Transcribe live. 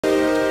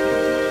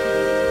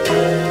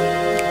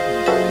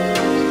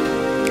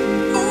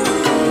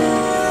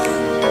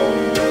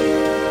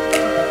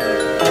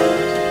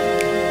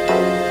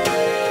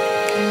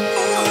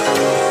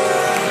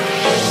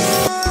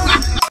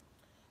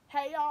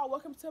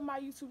to my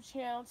YouTube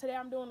channel. Today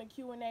I'm doing a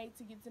Q&A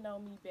to get to know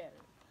me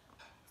better.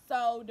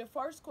 So the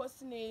first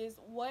question is,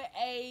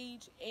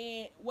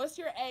 what's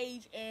your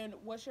age and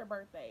what's your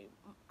birthday?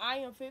 I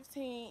am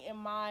 15 and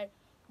my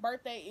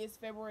birthday is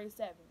February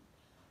 7th.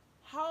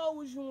 How old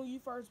was you when you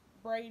first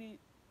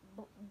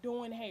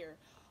doing hair?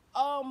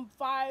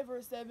 5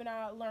 or 7.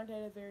 I learned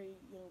at a very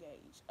young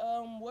age.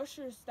 What's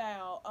your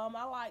style?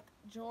 I like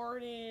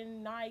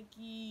Jordan,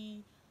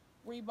 Nike,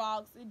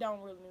 Reeboks. It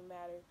don't really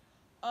matter.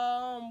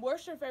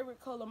 What's your favorite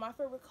color? My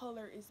favorite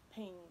color is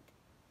pink.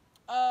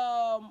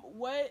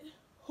 What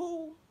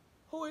who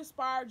who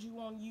inspired you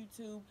on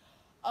YouTube?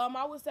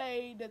 I would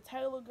say the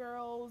Taylor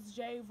Girls,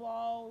 J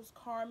Vlogs,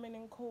 Carmen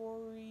and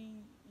Corey.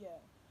 Yeah.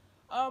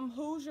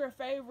 Who's your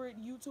favorite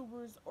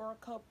YouTubers or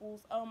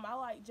couples? I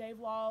like J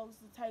Vlogs,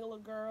 the Taylor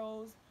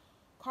Girls,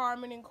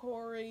 Carmen and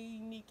Corey,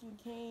 Nick and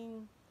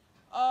King.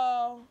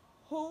 Uh,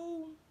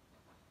 who?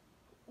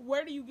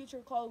 Where do you get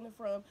your clothing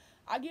from?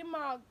 I get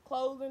my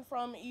clothing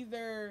from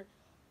either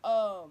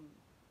um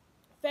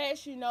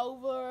Fashion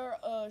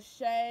Nova,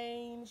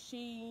 Shane,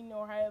 Sheen,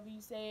 or however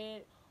you say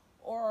it,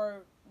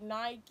 or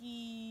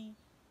Nike,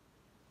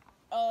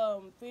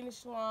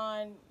 Finish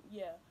Line.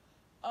 Yeah.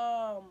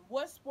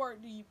 What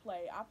sport do you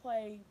play? I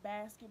play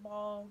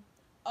basketball.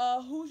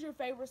 Who's your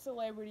favorite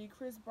celebrity?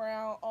 Chris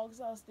Brown,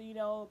 August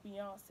Alsina,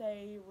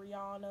 Beyonce,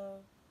 Rihanna.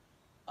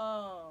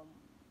 Um,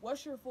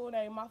 what's your full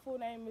name? My full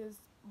name is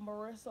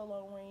Marissa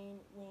Lorraine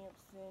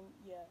Williamson.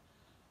 Yeah.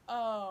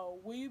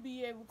 Will you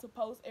be able to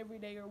post every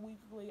day or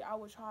weekly? I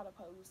will try to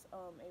post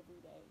every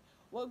day.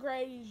 What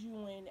grade is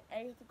you in?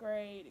 8th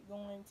grade,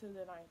 going to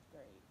the 9th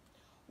grade.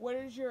 What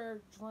is your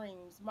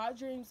dreams? My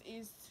dreams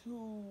is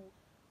to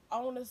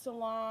own a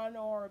salon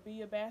or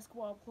be a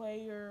basketball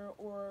player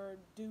or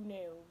do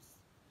nails.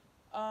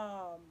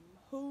 Um,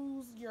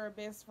 who's your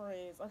best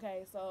friends?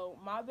 Okay, so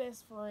my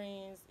best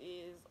friends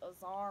is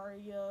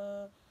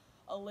Azaria,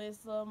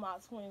 Alyssa, my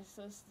twin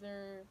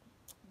sister,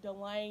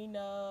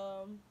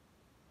 Delana,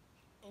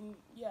 and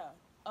yeah.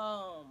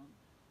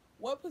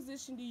 What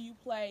position do you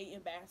play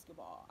in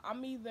basketball?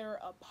 I'm either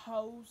a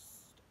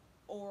post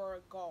or a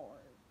guard.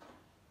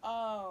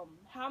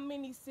 How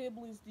many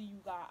siblings do you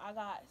got? I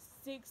got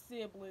 6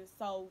 siblings,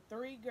 so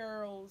 3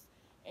 girls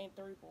and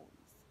 3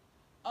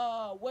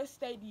 boys. What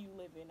state do you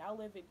live in? I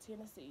live in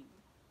Tennessee.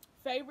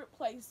 Favorite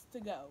place to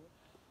go?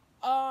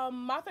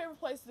 My favorite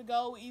place to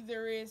go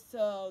either is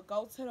to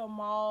go to the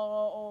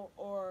mall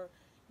or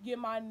get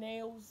my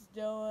nails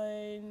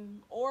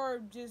done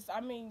or just,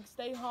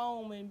 stay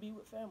home and be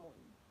with family.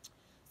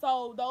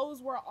 So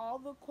those were all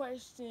the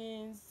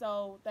questions.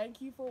 So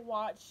thank you for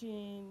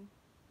watching,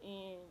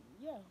 and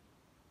yeah.